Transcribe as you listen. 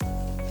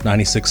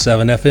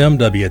96.7 FM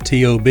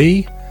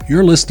WTOB.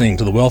 You're listening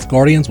to the Wealth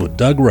Guardians with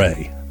Doug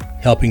Ray,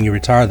 helping you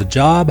retire the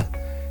job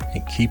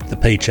and keep the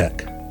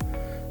paycheck.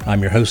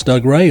 I'm your host,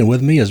 Doug Ray, and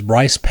with me is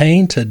Bryce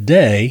Payne.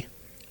 Today,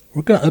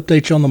 we're going to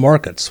update you on the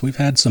markets. We've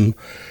had some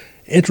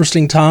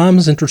interesting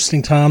times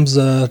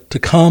to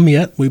come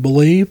yet, we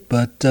believe,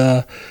 but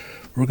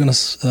we're going to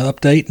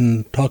update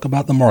and talk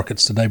about the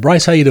markets today.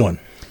 Bryce, how you doing?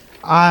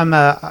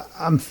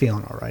 I'm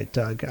feeling all right,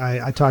 Doug.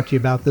 I talked to you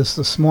about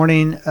this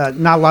morning.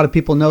 Not a lot of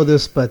people know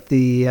this, but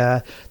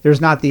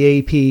there's not the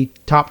AP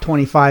top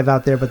 25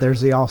 out there, but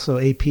there's the also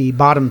AP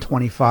bottom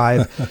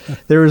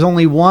 25. There is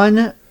only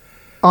one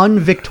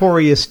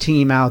unvictorious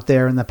team out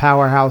there in the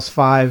Powerhouse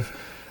 5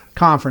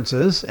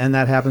 conferences, and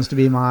that happens to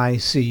be my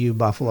CU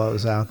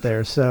Buffaloes out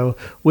there. So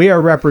we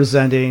are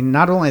representing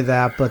not only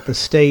that, but the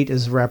state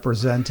is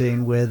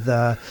representing with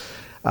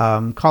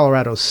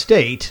Colorado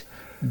State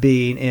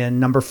being in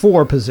number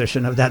 4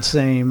 position of that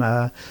same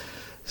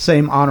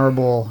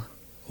honorable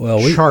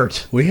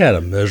chart. We had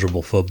a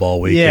miserable football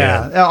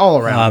weekend. Yeah, all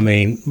around. I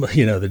mean,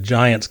 the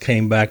Giants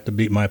came back to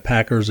beat my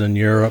Packers in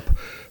Europe.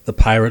 The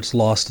Pirates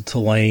lost to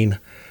Tulane.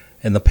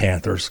 And the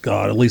Panthers,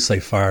 God, at least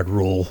they fired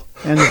Rule.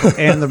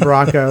 And the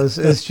Broncos.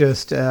 It's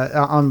just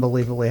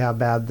unbelievably how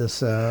bad this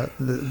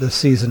the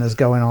season is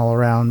going all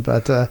around.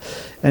 But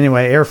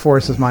anyway, Air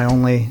Force is my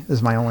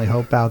only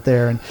hope out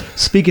there. And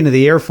speaking of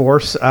the Air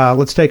Force,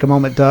 let's take a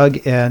moment,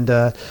 Doug,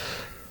 and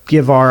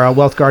give our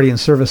Wealth Guardian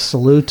Service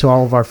salute to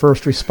all of our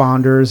first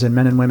responders and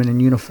men and women in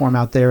uniform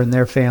out there and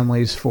their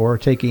families for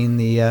taking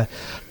the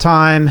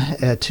time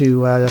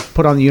to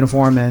put on the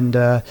uniform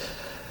and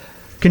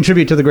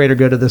contribute to the greater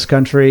good of this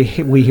country.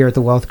 We here at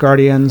the Wealth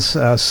Guardians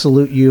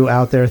salute you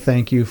out there.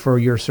 Thank you for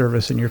your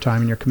service and your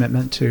time and your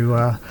commitment to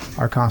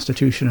our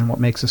Constitution and what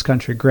makes this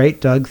country great.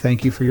 Doug,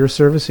 thank you for your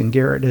service. And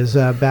Garrett is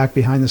back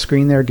behind the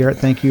screen there. Garrett,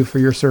 thank you for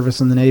your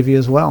service in the Navy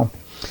as well.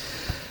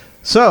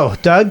 So,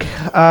 Doug,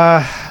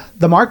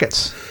 the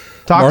markets.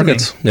 Talk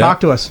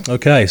to us.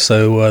 Okay,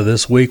 so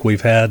this week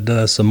we've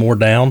had some more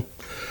down,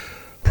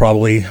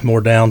 probably more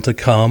down to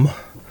come.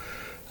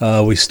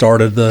 We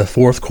started the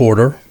fourth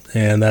quarter,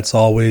 and that's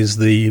always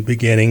the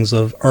beginnings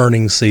of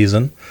earnings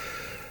season.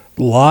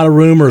 A lot of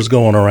rumors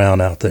going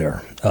around out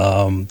there.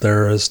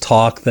 There is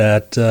talk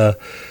that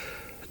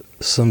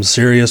some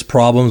serious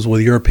problems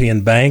with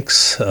European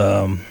banks,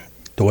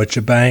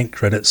 Deutsche Bank,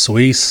 Credit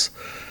Suisse,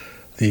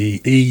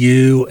 the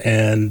EU,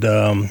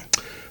 and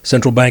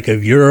Central Bank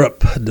of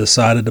Europe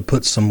decided to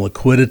put some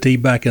liquidity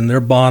back in their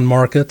bond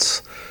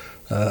markets.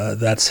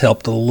 That's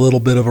helped a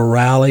little bit of a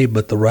rally,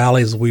 but the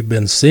rallies we've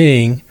been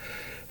seeing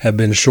have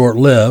been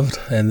short-lived,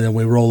 and then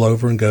we roll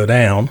over and go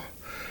down.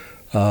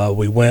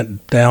 We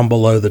went down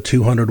below the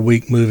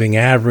 200-week moving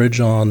average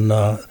on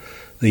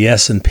the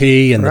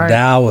S&P, and the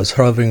Dow was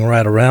hovering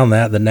right around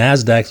that. The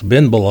NASDAQ's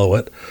been below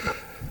it.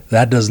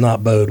 That does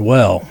not bode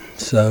well.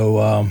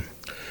 So,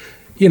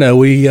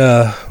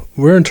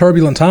 we're in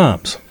turbulent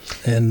times,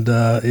 and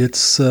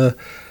it's,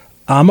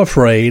 I'm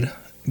afraid,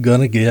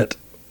 going to get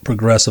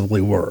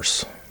progressively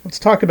worse. Let's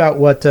talk about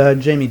what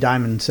Jamie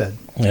Dimon said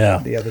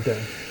the other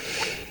day.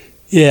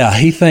 Yeah,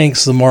 he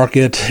thinks the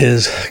market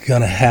is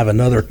going to have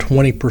another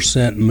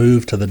 20%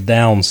 move to the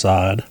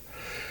downside,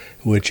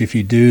 which if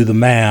you do the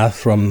math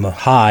from the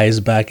highs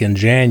back in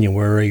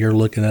January, you're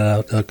looking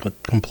at a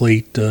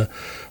complete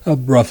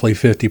roughly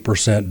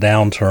 50%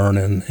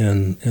 downturn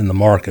in the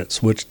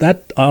markets, which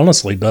that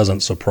honestly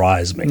doesn't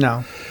surprise me.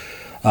 No.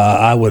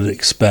 I would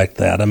expect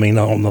that. I mean,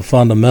 on the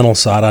fundamental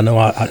side, I know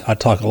I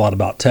talk a lot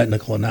about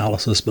technical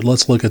analysis, but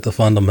let's look at the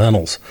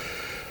fundamentals.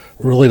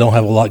 Really don't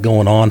have a lot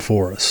going on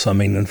for us. I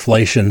mean,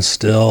 inflation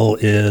still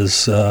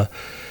is, there.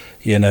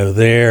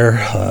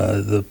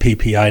 The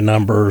PPI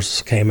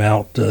numbers came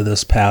out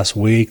this past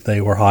week.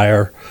 They were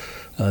higher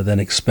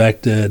than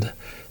expected.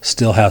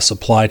 Still have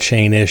supply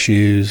chain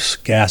issues.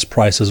 Gas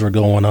prices are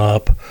going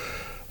up.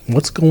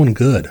 What's going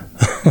good?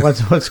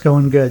 What's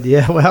going good?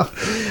 Yeah,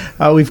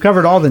 well, we've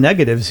covered all the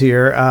negatives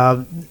here.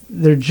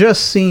 There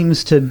just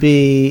seems to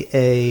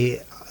be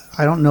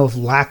I don't know if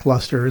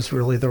lackluster is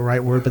really the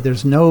right word, but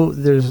there's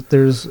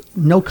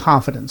no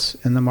confidence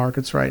in the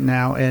markets right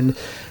now, and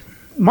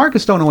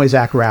markets don't always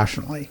act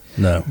rationally.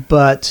 No.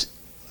 But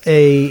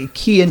a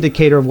key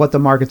indicator of what the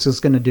markets is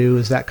going to do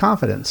is that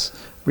confidence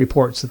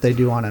reports that they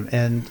do on them,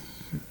 and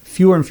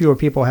fewer and fewer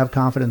people have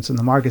confidence in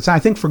the markets. And I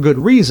think for good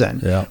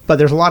reason. Yeah. But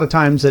there's a lot of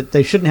times that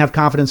they shouldn't have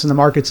confidence in the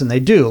markets, and they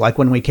do. Like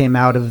when we came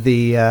out of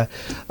the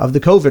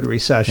COVID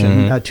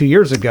recession 2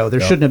 years ago, there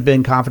shouldn't have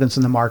been confidence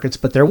in the markets,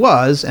 but there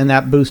was, and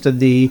that boosted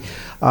the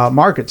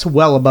markets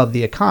well above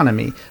the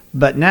economy.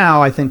 But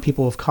now I think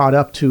people have caught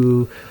up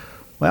to,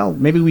 well,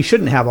 maybe we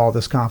shouldn't have all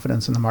this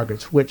confidence in the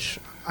markets, which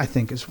I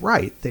think is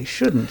right. They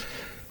shouldn't.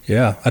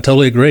 Yeah, I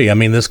totally agree. I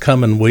mean, this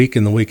coming week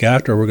and the week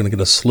after, we're going to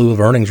get a slew of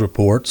earnings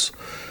reports.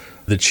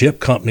 The chip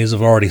companies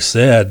have already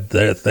said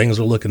that things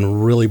are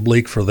looking really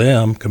bleak for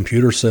them.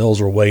 Computer sales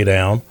are way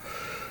down.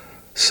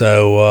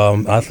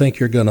 So I think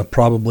you're going to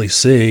probably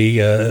see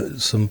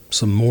some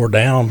more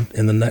down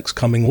in the next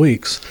coming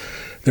weeks.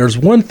 There's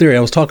one theory. I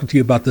was talking to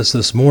you about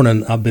this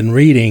morning. I've been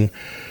reading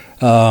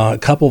a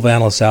couple of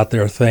analysts out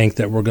there think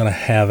that we're going to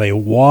have a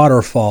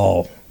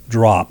waterfall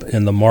drop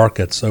in the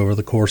markets over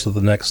the course of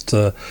the next,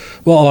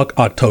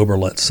 October,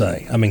 let's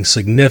say. I mean,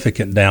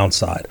 significant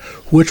downside,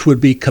 which would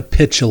be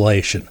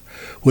capitulation,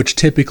 which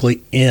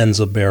typically ends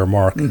a bear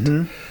market.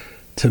 Mm-hmm.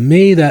 To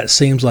me, that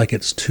seems like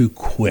it's too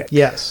quick.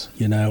 Yes.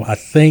 I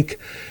think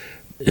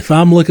if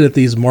I'm looking at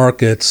these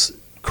markets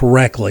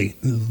correctly,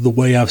 the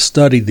way I've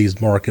studied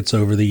these markets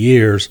over the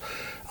years,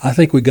 I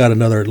think we got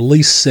another at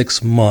least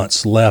 6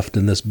 months left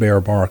in this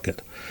bear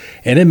market.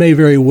 And it may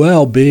very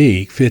well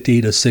be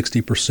 50 to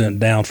 60%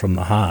 down from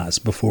the highs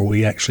before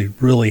we actually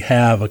really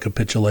have a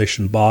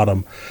capitulation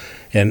bottom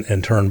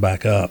and turn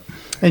back up.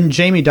 And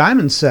Jamie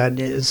Dimon said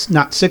it's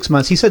not 6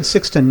 months. He said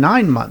 6 to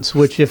 9 months,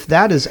 which if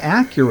that is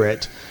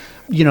accurate,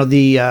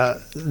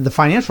 the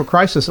financial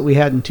crisis that we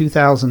had in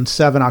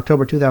 2007,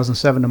 October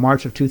 2007 to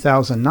March of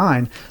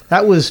 2009,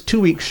 that was 2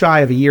 weeks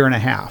shy of a year and a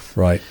half.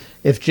 Right.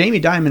 If Jamie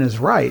Dimon is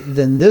right,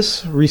 then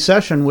this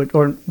recession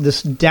or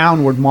this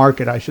downward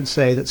market, I should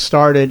say, that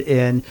started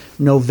in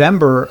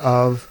November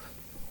of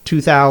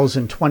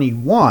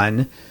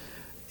 2021,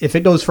 if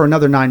it goes for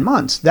another 9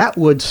 months, that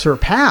would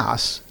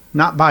surpass,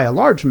 not by a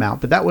large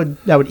amount, but that would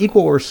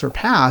equal or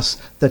surpass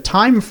the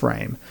time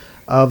frame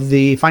of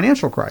the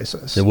financial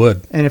crisis. It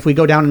would. And if we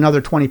go down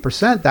another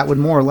 20%, that would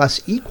more or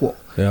less equal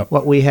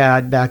what we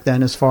had back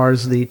then as far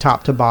as the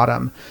top to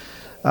bottom.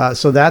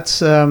 So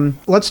that's,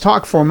 let's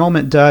talk for a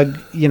moment, Doug.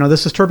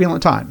 This is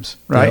turbulent times,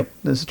 right? Yep.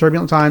 This is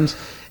turbulent times.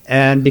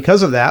 And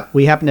because of that,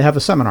 we happen to have a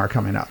seminar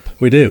coming up.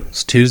 We do.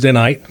 It's Tuesday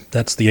night.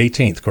 That's the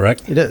 18th,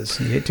 correct? It is,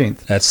 the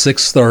 18th. At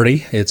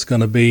 6:30. It's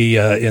going to be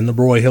in the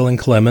Broyhill in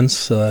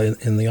Clemens,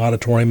 in the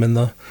auditorium in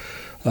the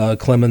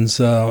Clemens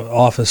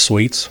office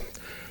suites.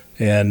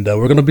 And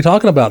we're going to be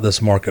talking about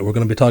this market. We're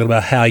going to be talking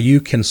about how you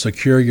can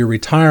secure your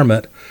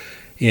retirement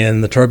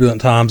in the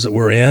turbulent times that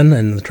we're in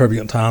and the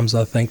turbulent times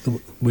I think that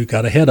we've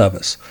got ahead of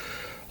us.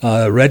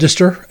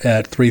 Register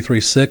at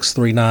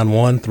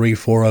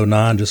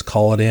 336-391-3409. Just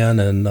call it in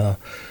and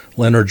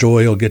Lynn or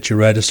Joy will get you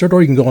registered.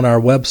 Or you can go on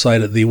our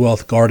website at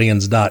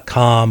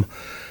thewealthguardians.com.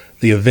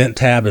 The event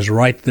tab is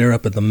right there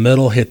up in the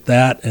middle. Hit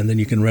that, and then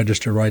you can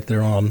register right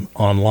there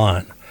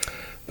online.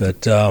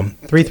 But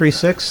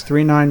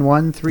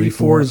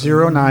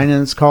 336-391-3409,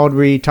 and it's called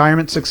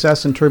Retirement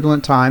Success in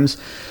Turbulent Times.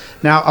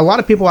 Now, a lot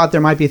of people out there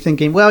might be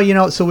thinking,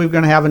 well, so we're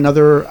going to have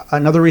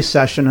another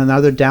recession,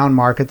 another down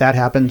market. That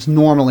happens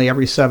normally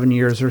every 7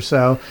 years or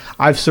so.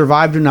 I've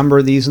survived a number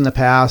of these in the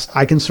past.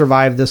 I can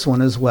survive this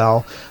one as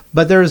well.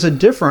 But there is a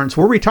difference.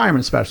 We're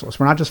retirement specialists.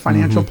 We're not just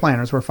financial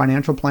planners. We're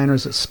financial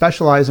planners that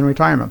specialize in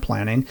retirement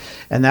planning,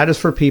 and that is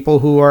for people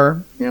who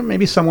are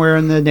maybe somewhere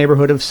in the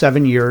neighborhood of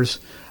 7 years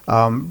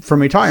from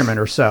retirement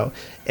or so.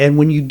 And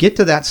when you get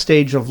to that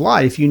stage of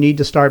life, you need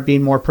to start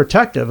being more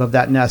protective of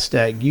that nest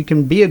egg. You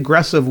can be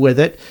aggressive with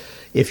it.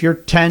 If you're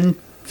 10,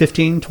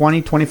 15,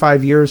 20,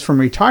 25 years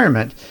from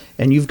retirement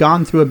and you've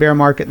gone through a bear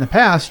market in the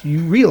past, you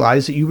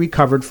realize that you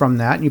recovered from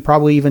that, and you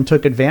probably even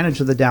took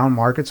advantage of the down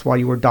markets while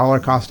you were dollar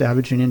cost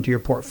averaging into your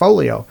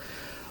portfolio.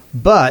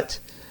 But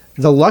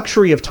the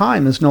luxury of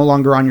time is no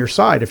longer on your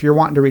side. If you're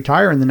wanting to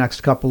retire in the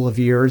next couple of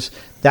years,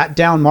 that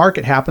down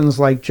market happens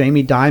like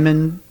Jamie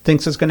Dimon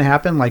thinks it's going to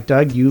happen. Like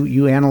Doug,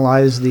 you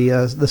analyze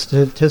the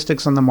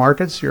statistics on the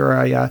markets. You're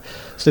a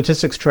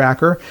statistics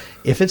tracker.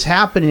 If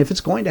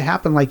it's going to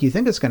happen like you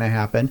think it's going to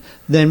happen,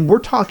 then we're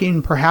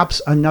talking perhaps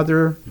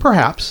another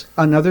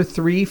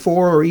 3,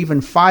 4, or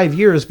even 5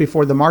 years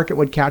before the market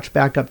would catch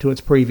back up to its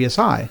previous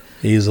high.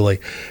 Easily.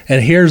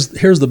 And here's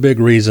the big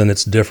reason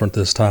it's different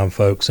this time,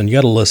 folks, and you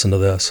got to listen to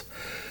this.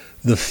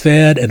 The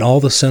Fed and all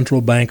the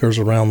central bankers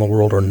around the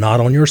world are not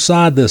on your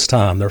side this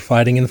time. They're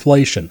fighting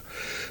inflation.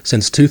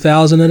 Since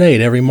 2008,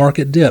 every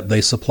market dip,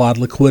 they supplied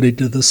liquidity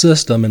to the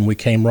system, and we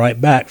came right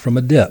back from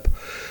a dip.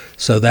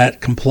 So that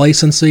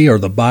complacency or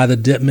the buy the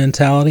dip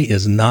mentality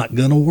is not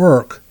going to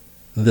work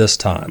this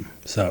time.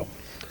 So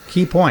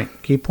Key point.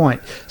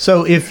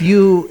 So if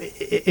you're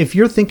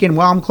thinking,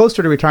 well, I'm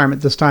closer to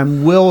retirement this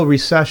time, will a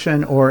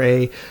recession or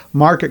a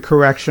market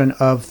correction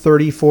of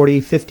 30,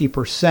 40,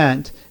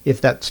 50%, if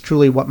that's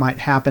truly what might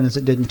happen as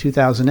it did in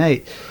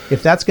 2008,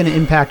 if that's going to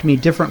impact me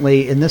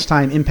differently and this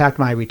time impact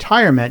my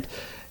retirement,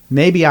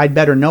 maybe I'd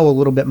better know a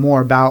little bit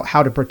more about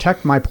how to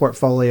protect my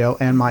portfolio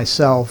and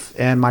myself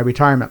and my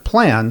retirement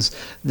plans,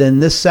 then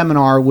this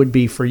seminar would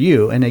be for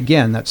you. And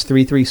again, that's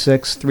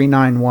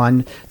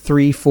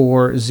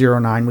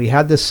 336-391-3409. We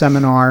had this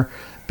seminar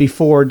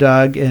before,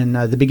 Doug, in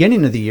the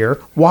beginning of the year,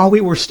 while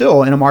we were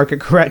still in a market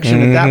correction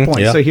at that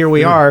point. Yeah. So here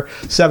we are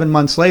 7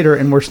 months later,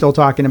 and we're still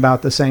talking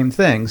about the same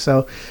thing.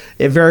 So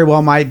it very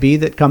well might be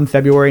that come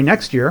February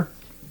next year,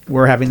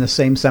 we're having the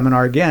same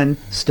seminar again,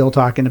 still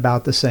talking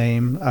about the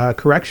same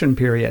correction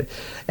period.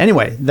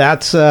 Anyway,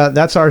 that's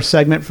our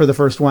segment for the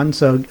first one.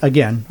 So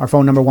again, our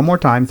phone number one more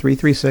time,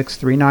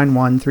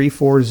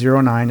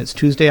 336-391-3409. It's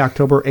Tuesday,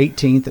 October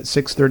 18th at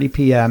 6:30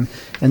 p.m.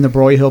 in the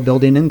Broyhill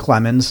building in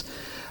Clemens.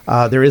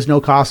 There is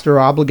no cost or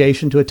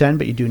obligation to attend,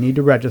 but you do need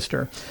to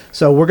register.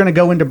 So we're going to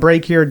go into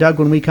break here. Doug,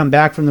 when we come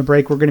back from the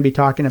break, we're going to be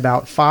talking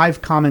about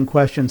 5 common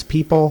questions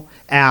people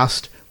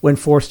asked when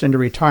forced into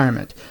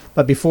retirement.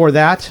 But before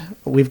that,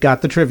 we've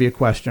got the trivia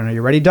question. Are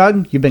you ready,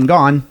 Doug? You've been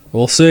gone.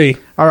 We'll see.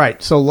 All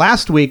right. So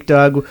last week,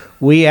 Doug,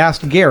 we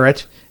asked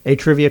Garrett a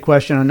trivia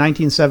question on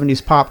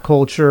 1970s pop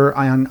culture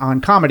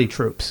on comedy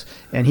troupes,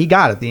 and he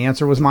got it. The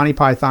answer was Monty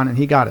Python, and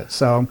he got it.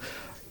 So I'm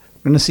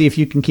going to see if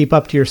you can keep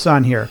up to your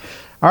son here.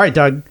 All right,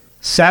 Doug.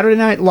 Saturday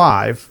Night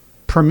Live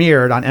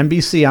premiered on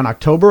NBC on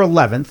October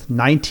 11th,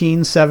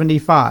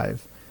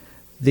 1975.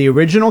 The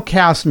original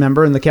cast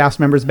member, and the cast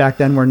members back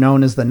then were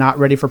known as the Not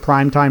Ready for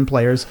Primetime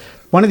Players.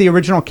 One of the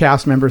original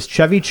cast members,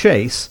 Chevy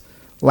Chase,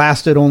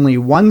 lasted only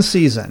 1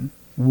 season.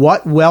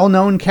 What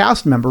well-known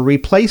cast member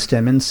replaced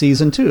him in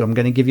season 2? I'm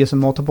going to give you some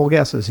multiple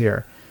guesses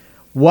here.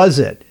 Was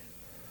it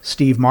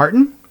Steve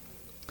Martin,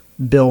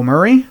 Bill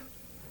Murray,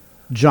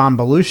 John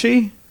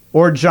Belushi,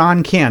 or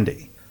John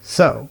Candy?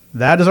 So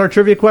that is our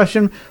trivia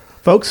question.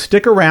 Folks,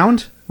 stick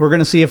around. We're going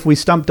to see if we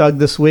stump Doug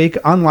this week,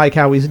 unlike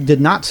how we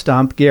did not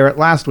stump Garrett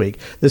last week.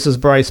 This is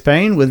Bryce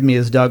Payne. With me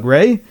is Doug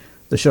Ray.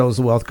 The show is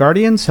The Wealth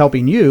Guardians,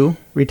 helping you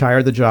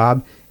retire the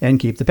job and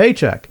keep the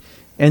paycheck.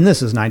 And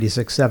this is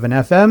 96.7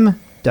 FM,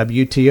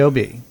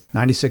 WTOB.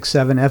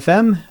 96.7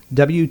 FM,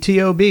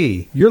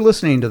 WTOB. You're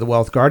listening to The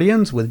Wealth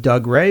Guardians with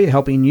Doug Ray,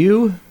 helping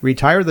you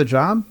retire the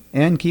job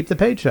and keep the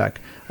paycheck.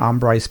 I'm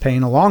Bryce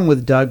Payne along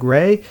with Doug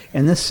Ray.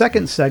 In this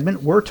second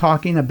segment, we're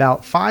talking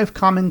about 5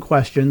 common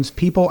questions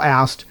people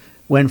asked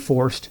when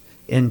forced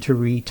into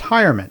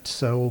retirement.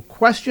 So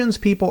questions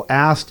people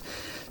asked.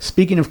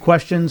 Speaking of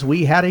questions,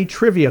 we had a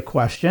trivia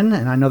question,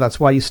 and I know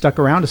that's why you stuck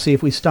around to see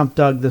if we stumped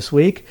Doug this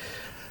week.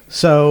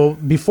 So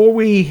before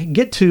we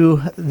get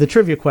to the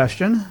trivia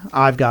question,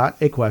 I've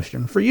got a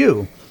question for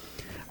you.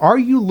 Are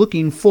you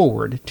looking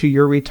forward to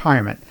your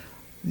retirement?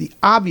 The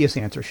obvious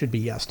answer should be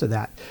yes to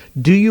that.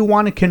 Do you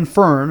want to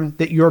confirm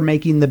that you're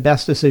making the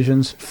best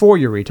decisions for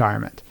your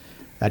retirement?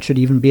 That should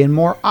even be a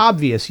more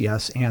obvious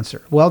yes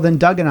answer. Well, then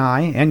Doug and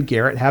I and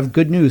Garrett have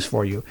good news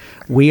for you.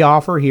 We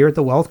offer here at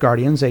the Wealth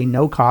Guardians a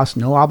no-cost,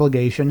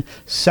 no-obligation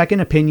second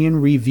opinion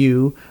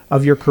review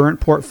of your current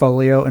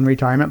portfolio and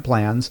retirement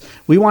plans.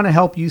 We want to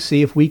help you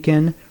see if we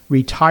can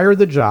retire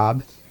the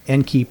job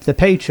and keep the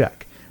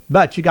paycheck.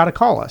 But you got to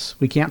call us.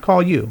 We can't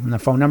call you. And the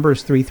phone number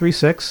is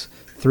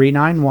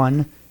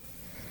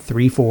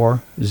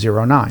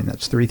 336-391-3409.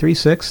 That's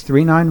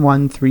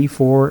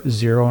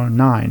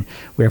 336-391-3409.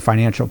 We are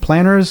financial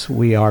planners,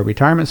 we are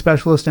retirement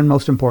specialists, and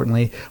most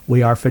importantly,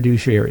 we are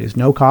fiduciaries.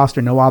 No cost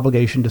or no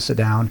obligation to sit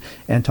down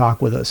and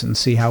talk with us and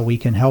see how we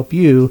can help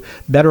you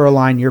better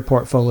align your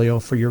portfolio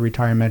for your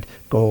retirement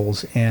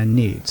goals and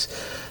needs.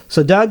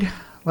 So, Doug,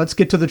 let's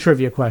get to the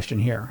trivia question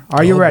here.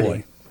 Are you ready?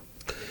 Boy.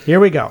 Here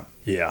we go.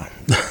 Yeah.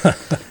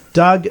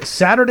 Doug,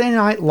 Saturday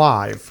Night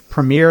Live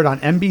premiered on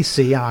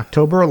NBC on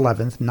October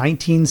 11th,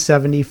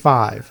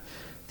 1975.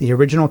 The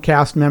original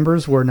cast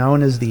members were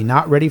known as the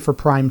Not Ready for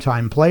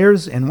Primetime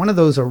Players, and one of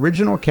those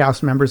original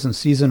cast members in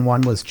season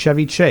 1 was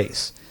Chevy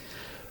Chase.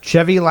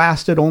 Chevy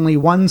lasted only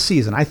 1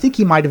 season. I think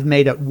he might have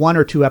made it 1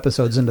 or 2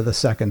 episodes into the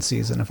second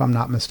season, if I'm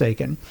not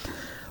mistaken.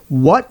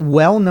 What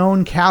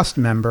well-known cast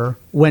member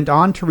went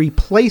on to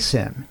replace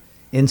him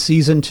in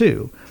season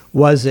 2?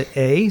 Was it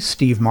A,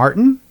 Steve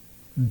Martin,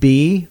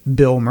 B,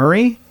 Bill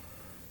Murray,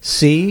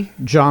 C,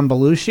 John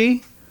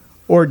Belushi,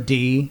 or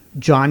D,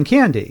 John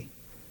Candy?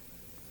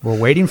 We're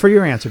waiting for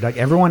your answer, Doug.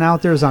 Everyone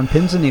out there is on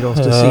pins and needles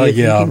to see if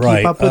you can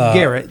keep up with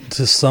Garrett.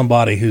 To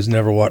somebody who's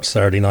never watched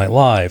Saturday Night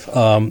Live.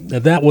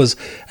 That was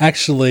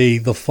actually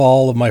the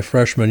fall of my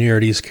freshman year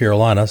at East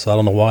Carolina, so I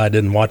don't know why I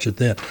didn't watch it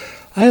then.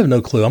 I have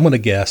no clue. I'm going to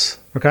guess.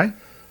 Okay.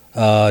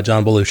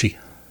 John Belushi.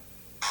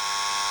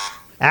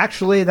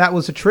 Actually, that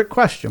was a trick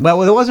question.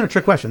 Well, it wasn't a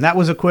trick question. That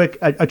was a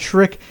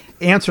trick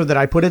answer that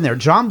I put in there.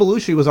 John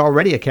Belushi was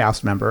already a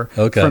cast member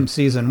from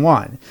season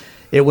 1.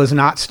 It was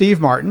not Steve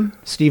Martin.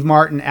 Steve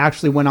Martin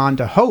actually went on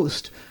to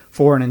host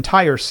for an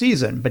entire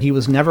season, but he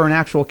was never an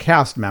actual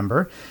cast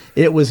member.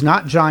 It was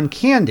not John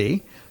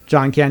Candy.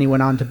 John Candy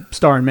went on to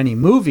star in many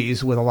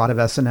movies with a lot of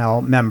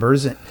SNL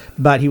members,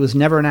 but he was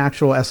never an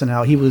actual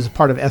SNL. He was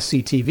part of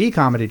SCTV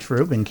comedy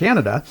troupe in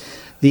Canada.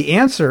 The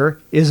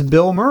answer is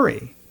Bill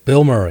Murray.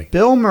 Bill Murray.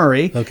 Bill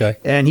Murray. Okay.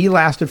 And he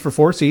lasted for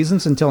 4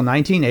 seasons until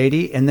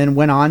 1980 and then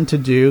went on to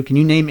do, can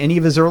you name any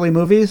of his early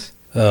movies?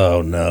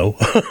 Oh, no.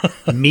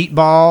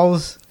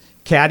 Meatballs,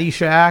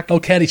 Caddyshack. Oh,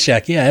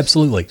 Caddyshack. Yeah,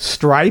 absolutely.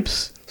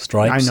 Stripes.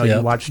 Stripes. I know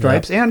you watched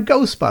Stripes. Yep. And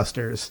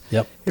Ghostbusters.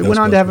 Yep. It went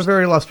on to have a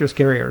very illustrious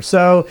career.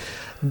 So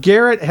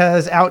Garrett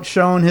has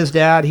outshone his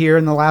dad here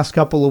in the last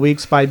couple of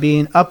weeks by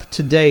being up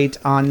to date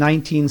on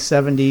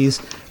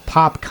 1970s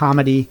pop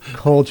comedy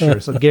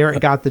culture. So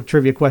Garrett got the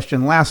trivia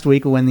question last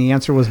week when the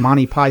answer was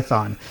Monty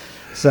Python.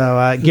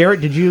 So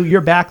Garrett,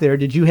 you're back there.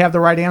 Did you have the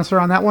right answer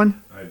on that one?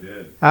 I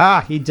did.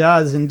 Ah, he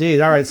does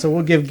indeed. All right, so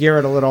we'll give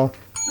Garrett a little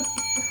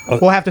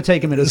We'll have to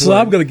take him at his So word.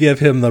 I'm going to give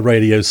him the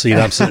radio seat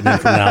I'm sitting in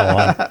from now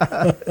on.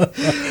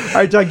 All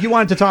right, Doug, you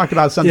wanted to talk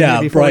about something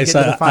Yeah, before Bryce, we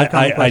get to the five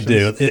common I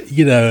questions.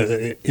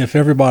 do. If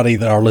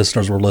everybody, our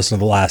listeners, were listening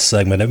to the last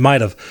segment, it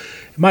might have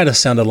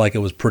sounded like it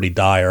was pretty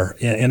dire,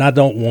 and I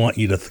don't want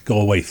you to go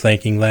away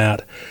thinking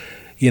that.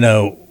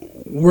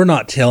 We're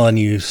not telling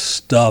you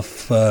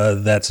stuff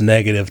that's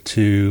negative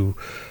to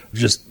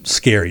just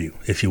scare you,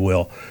 if you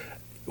will.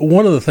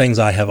 One of the things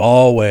I have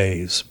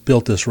always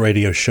built this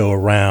radio show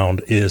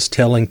around is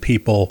telling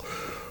people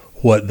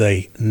what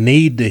they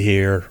need to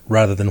hear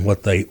rather than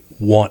what they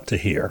want to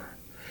hear.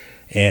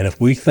 And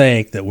if we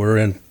think that we're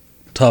in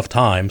tough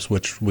times,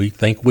 which we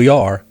think we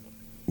are,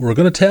 we're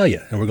going to tell you,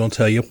 and we're going to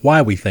tell you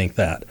why we think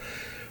that.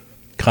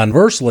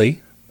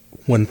 Conversely,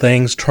 when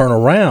things turn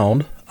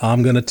around,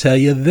 I'm going to tell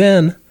you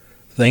then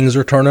things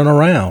are turning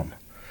around,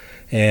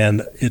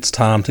 and it's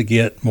time to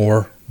get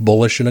more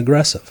bullish and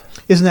aggressive.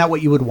 Isn't that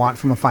what you would want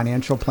from a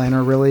financial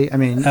planner, really? I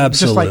mean,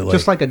 Absolutely.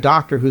 just like a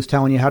doctor who's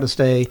telling you how to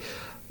stay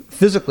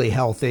physically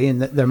healthy,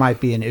 and there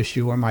might be an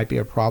issue or might be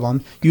a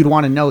problem, you'd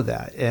want to know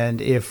that.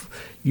 And if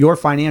your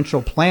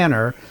financial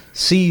planner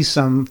sees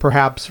some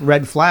perhaps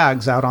red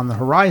flags out on the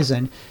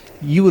horizon,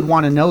 you would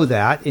want to know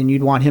that, and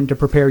you'd want him to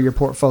prepare your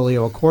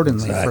portfolio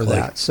accordingly for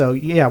that. So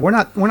yeah, we're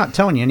not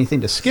telling you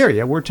anything to scare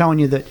you. We're telling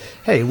you that,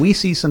 hey, we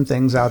see some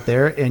things out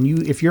there, and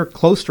if you're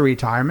close to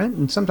retirement,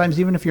 and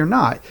sometimes even if you're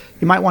not,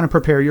 you might want to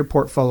prepare your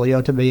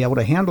portfolio to be able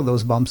to handle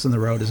those bumps in the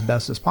road as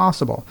best as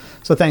possible.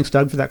 So thanks,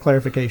 Doug, for that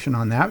clarification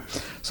on that.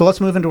 So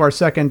let's move into our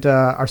second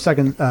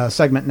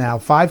segment now.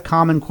 5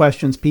 common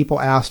questions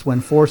people asked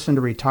when forced into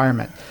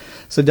retirement.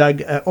 So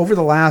Doug, over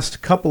the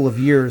last couple of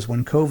years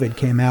when COVID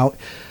came out,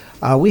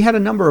 we had a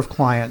number of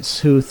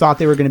clients who thought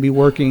they were going to be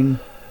working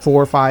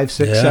 4, 5,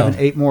 6, 7,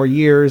 8 more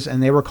years,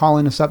 and they were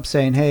calling us up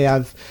saying, hey,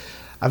 I've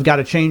got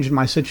a change in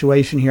my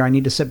situation here. I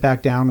need to sit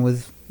back down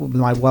with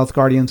my Wealth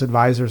Guardians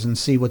advisors and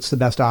see what's the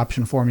best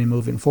option for me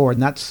moving forward.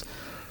 And that's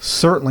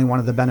certainly one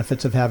of the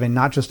benefits of having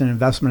not just an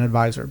investment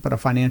advisor, but a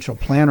financial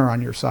planner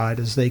on your side,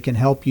 is they can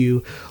help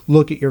you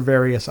look at your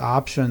various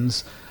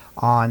options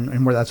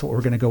and where that's what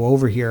we're going to go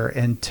over here,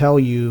 and tell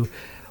you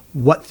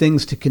what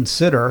things to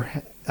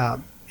consider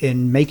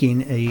in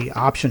making a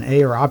option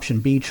A or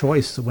option B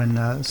choice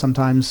when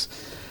sometimes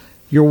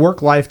your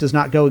work life does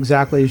not go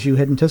exactly as you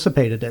had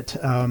anticipated it.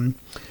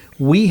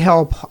 We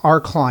help our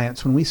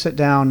clients when we sit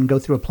down and go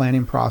through a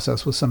planning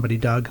process with somebody,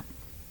 Doug.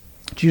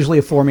 It's usually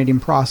a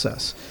 4-meeting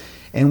process.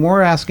 And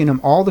we're asking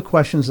them all the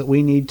questions that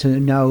we need to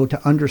know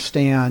to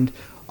understand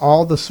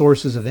all the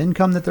sources of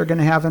income that they're going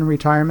to have in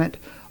retirement,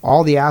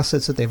 all the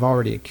assets that they've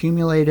already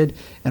accumulated,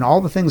 and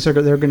all the things they're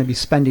going to be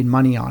spending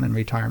money on in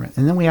retirement.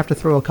 And then we have to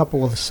throw a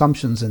couple of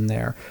assumptions in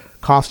there.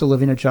 Cost of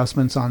living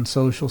adjustments on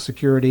Social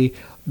Security,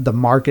 the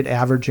market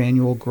average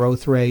annual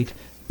growth rate,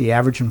 the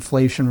average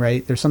inflation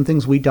rate. There's some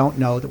things we don't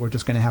know that we're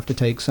just going to have to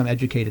take some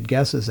educated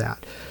guesses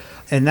at.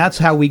 And that's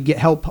how we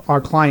help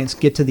our clients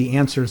get to the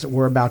answers that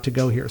we're about to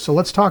go here. So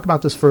let's talk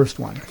about this first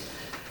one.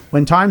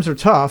 When times are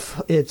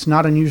tough, it's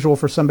not unusual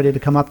for somebody to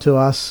come up to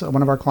us,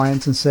 one of our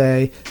clients, and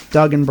say,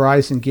 Doug and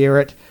Bryce and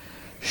Garrett,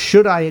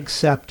 should I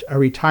accept a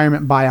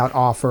retirement buyout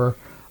offer,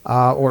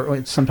 or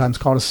it's sometimes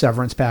called a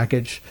severance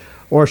package,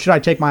 or should I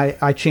take my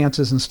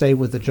chances and stay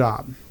with the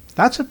job?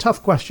 That's a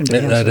tough question to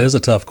answer. That is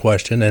a tough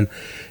question, and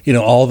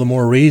all the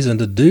more reason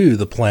to do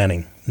the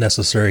planning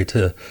necessary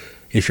to,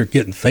 if you're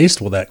getting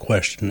faced with that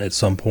question at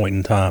some point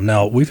in time.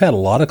 Now, we've had a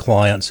lot of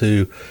clients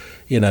who,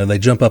 they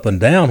jump up and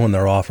down when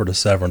they're offered a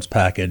severance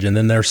package, and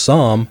then there's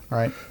some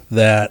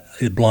that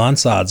it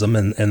blindsides them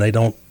and they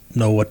don't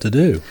know what to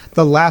do.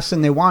 The last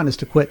thing they want is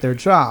to quit their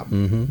job.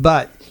 Mm-hmm.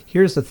 But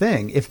here's the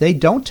thing. If they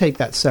don't take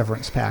that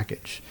severance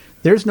package,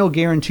 there's no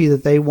guarantee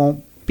that they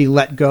won't be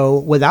let go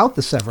without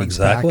the severance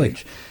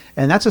package.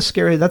 And that's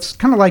that's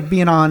kind of like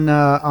being on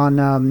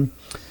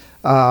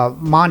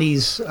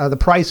Monty's The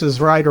Price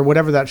is Right, or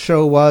whatever that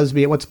show was,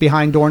 what's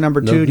behind door number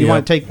 2. Do you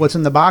want to take what's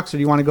in the box, or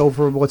do you want to go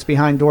for what's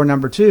behind door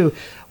number 2?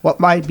 What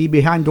might be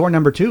behind door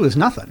number 2 is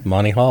nothing.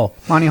 Monty Hall,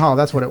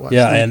 that's what it was.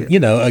 Yeah, and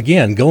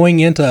again,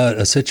 going into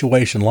a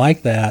situation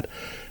like that,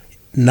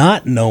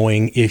 not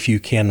knowing if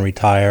you can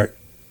retire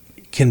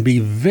can be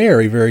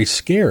very, very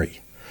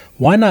scary.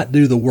 Why not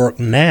do the work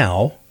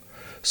now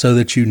so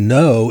that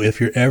if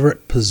you're ever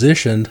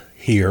positioned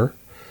here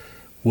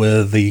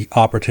with the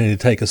opportunity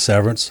to take a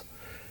severance,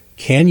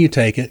 can you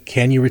take it?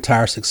 Can you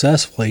retire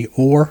successfully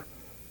or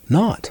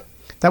not?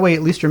 That way,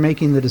 at least you're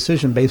making the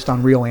decision based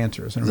on real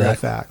answers and real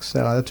facts. So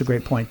that's a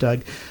great point,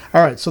 Doug.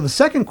 All right, so the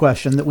second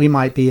question that we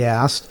might be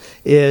asked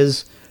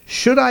is,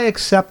 should I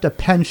accept a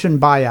pension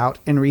buyout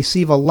and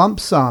receive a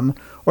lump sum,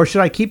 or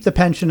should I keep the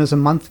pension as a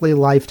monthly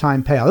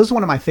lifetime payout? This is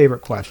one of my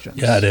favorite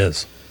questions. Yeah, it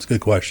is. It's a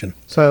good question.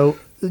 So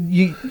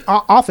you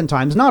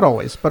oftentimes, not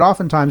always, but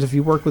oftentimes if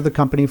you work with a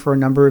company for a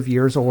number of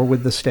years, or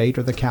with the state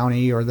or the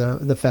county or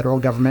the federal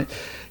government,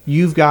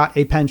 you've got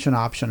a pension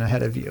option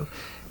ahead of you.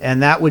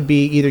 And that would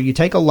be either you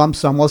take a lump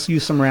sum. Let's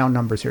use some round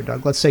numbers here,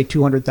 Doug. Let's say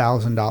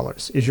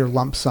 $200,000 is your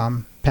lump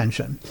sum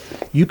pension.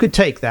 You could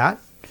take that,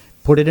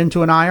 put it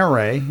into an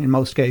IRA in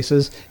most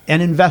cases,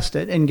 and invest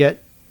it and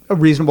get a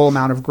reasonable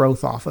amount of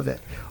growth off of it.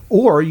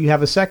 Or you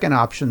have a second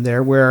option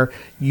there where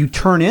you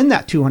turn in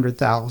that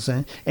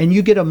 $200,000 and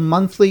you get a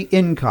monthly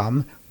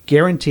income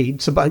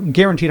guaranteed. So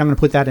guaranteed, I'm going to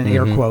put that in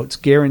air quotes,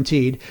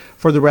 guaranteed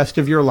for the rest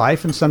of your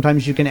life. And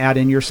sometimes you can add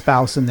in your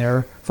spouse in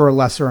there for a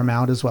lesser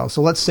amount as well.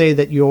 So let's say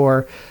that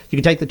you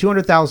can take the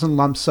 $200,000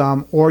 lump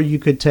sum, or you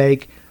could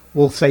take,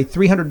 we'll say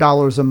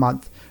 $300 a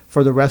month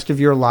for the rest of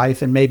your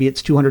life, and maybe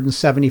it's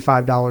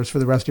 $275 for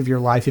the rest of your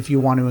life if you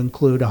want to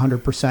include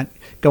 100%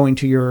 going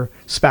to your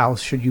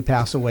spouse should you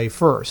pass away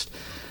first.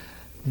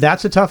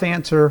 That's a tough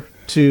answer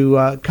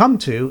to come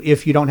to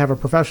if you don't have a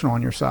professional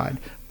on your side.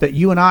 But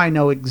you and I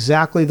know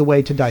exactly the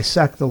way to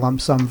dissect the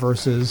lump sum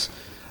versus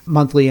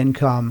monthly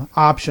income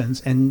options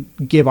and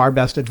give our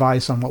best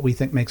advice on what we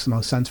think makes the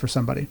most sense for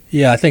somebody.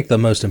 Yeah, I think the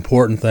most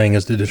important thing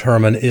is to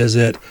determine, is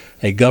it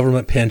a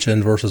government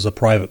pension versus a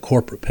private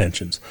corporate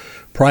pensions?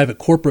 Private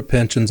corporate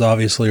pensions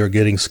obviously are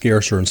getting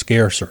scarcer and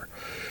scarcer.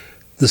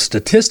 The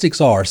statistics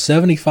are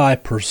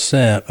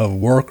 75% of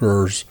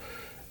workers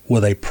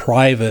with a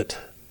private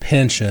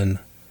pension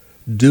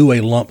do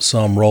a lump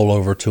sum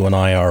rollover to an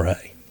IRA.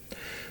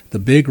 The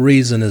big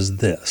reason is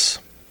this: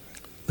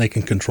 they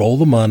can control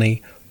the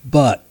money,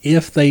 but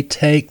if they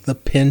take the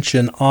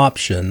pension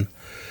option,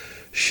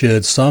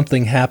 should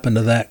something happen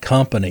to that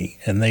company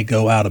and they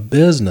go out of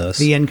business,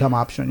 the income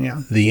option,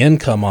 yeah. The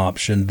income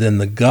option, then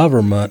the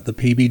government, the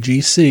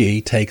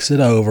PBGC, takes it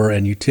over,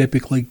 and you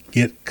typically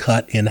get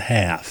cut in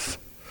half,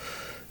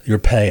 your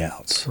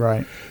payouts.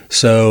 Right.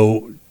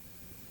 So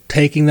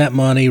taking that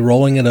money,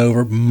 rolling it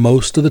over,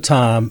 most of the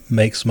time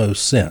makes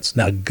most sense.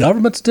 Now,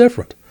 government's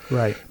different.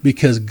 Right.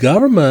 Because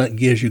government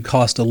gives you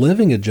cost of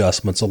living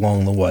adjustments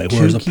along the way.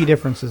 Two key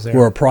differences there.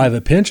 Where a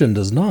private pension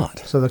does not.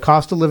 So the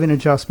cost of living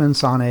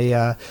adjustments on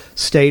a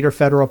state or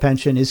federal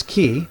pension is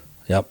key.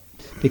 Yep.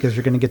 Because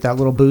you're going to get that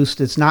little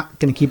boost. It's not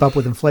going to keep up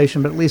with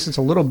inflation, but at least it's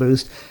a little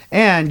boost.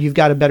 And you've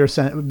got a better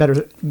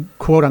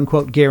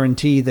quote-unquote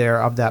guarantee there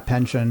of that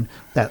pension,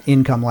 that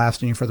income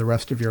lasting you for the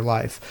rest of your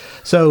life.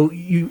 So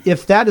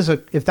if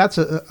that's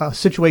a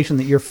situation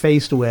that you're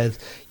faced with,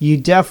 you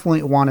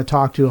definitely want to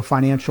talk to a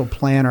financial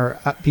planner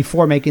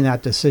before making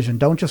that decision.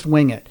 Don't just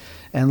wing it.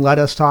 And let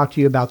us talk to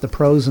you about the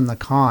pros and the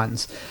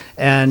cons.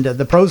 And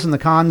the pros and the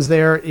cons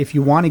there, if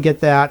you want to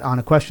get that on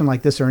a question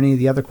like this or any of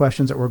the other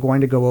questions that we're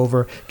going to go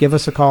over, give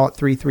us a call at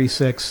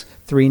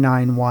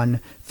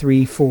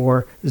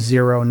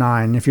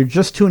 336-391-3409. If you're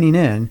just tuning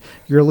in,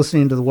 you're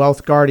listening to the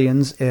Wealth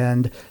Guardians,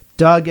 and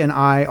Doug and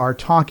I are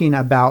talking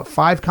about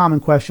 5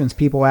 common questions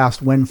people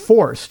asked when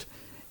forced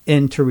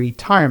into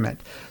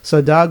retirement.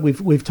 So Doug,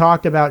 we've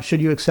talked about,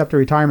 should you accept a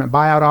retirement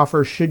buyout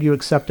offer? Should you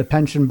accept a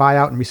pension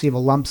buyout and receive a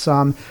lump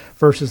sum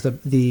versus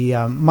the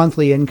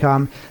monthly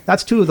income?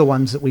 That's 2 of the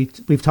ones that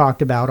we've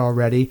talked about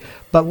already.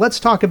 But let's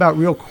talk about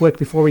real quick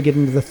before we get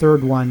into the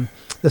third one,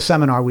 the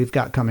seminar we've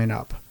got coming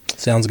up.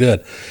 Sounds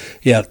good.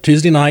 Yeah,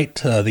 Tuesday night,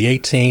 the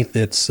 18th,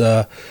 it's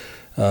a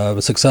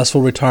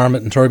successful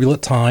retirement in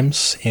turbulent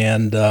times,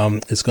 and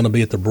it's going to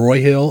be at the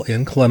Broyhill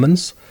in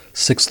Clemens,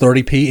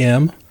 6:30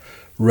 p.m.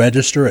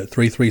 Register at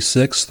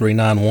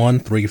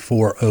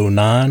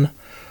 336-391-3409,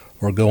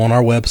 or go on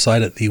our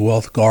website at The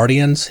Wealth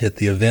Guardians, hit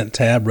the event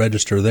tab,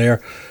 register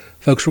there.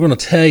 Folks, we're going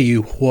to tell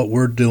you what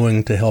we're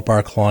doing to help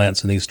our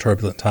clients in these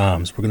turbulent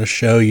times. We're going to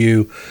show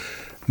you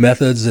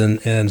methods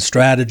and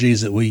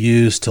strategies that we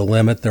use to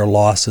limit their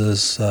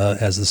losses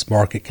as this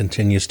market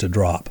continues to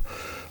drop.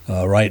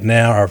 Right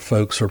now, our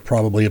folks are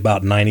probably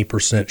about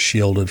 90%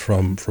 shielded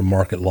from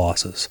market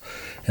losses.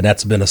 And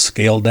that's been a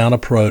scaled-down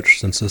approach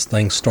since this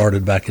thing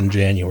started back in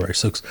January.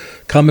 So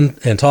come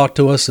and talk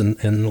to us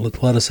and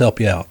let us help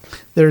you out.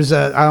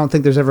 I don't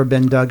think there's ever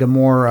been, Doug, a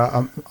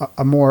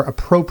more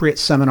appropriate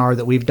seminar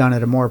that we've done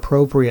at a more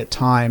appropriate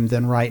time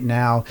than right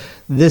now.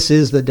 This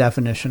is the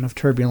definition of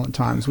turbulent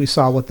times. We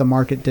saw what the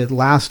market did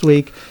last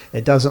week.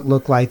 It doesn't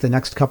look like the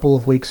next couple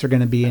of weeks are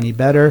going to be any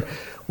better.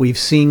 We've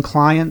seen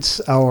clients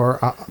or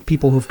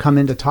people who've come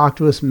in to talk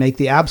to us make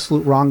the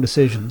absolute wrong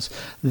decisions.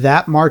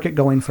 That market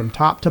going from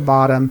top to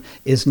bottom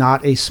is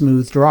not a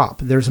smooth drop.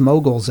 There's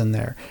moguls in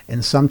there,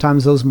 and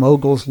sometimes those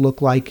moguls look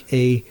like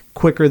a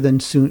quicker than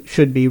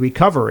should be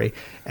recovery,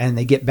 and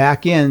they get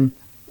back in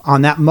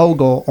on that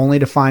mogul only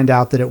to find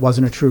out that it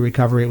wasn't a true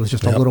recovery. It was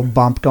just a little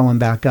bump going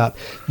back up.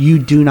 You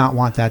do not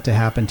want that to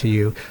happen to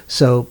you.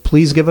 So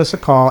please give us a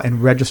call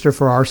and register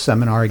for our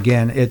seminar.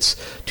 Again, it's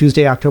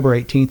Tuesday, October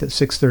 18th at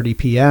 6:30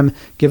 p.m.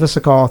 Give us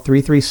a call,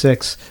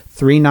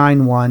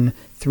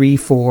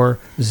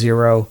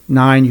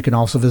 336-391-3409. You can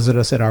also visit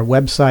us at our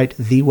website,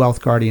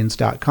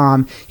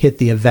 thewealthguardians.com. Hit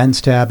the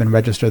events tab and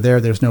register there.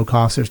 There's no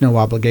cost, there's no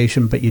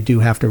obligation, but you do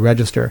have to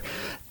register.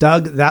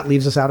 Doug, that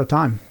leaves us out of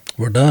time.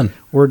 We're done.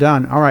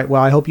 All right.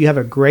 Well, I hope you have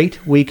a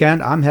great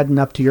weekend. I'm heading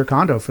up to your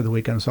condo for the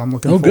weekend, so I'm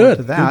looking forward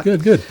to that.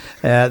 Good.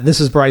 This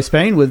is Bryce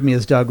Payne. With me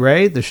is Doug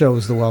Ray. The show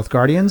is The Wealth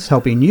Guardians,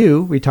 helping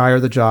you retire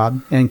the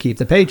job and keep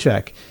the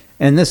paycheck.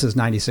 And this is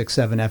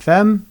 96.7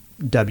 FM,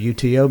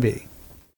 WTOB.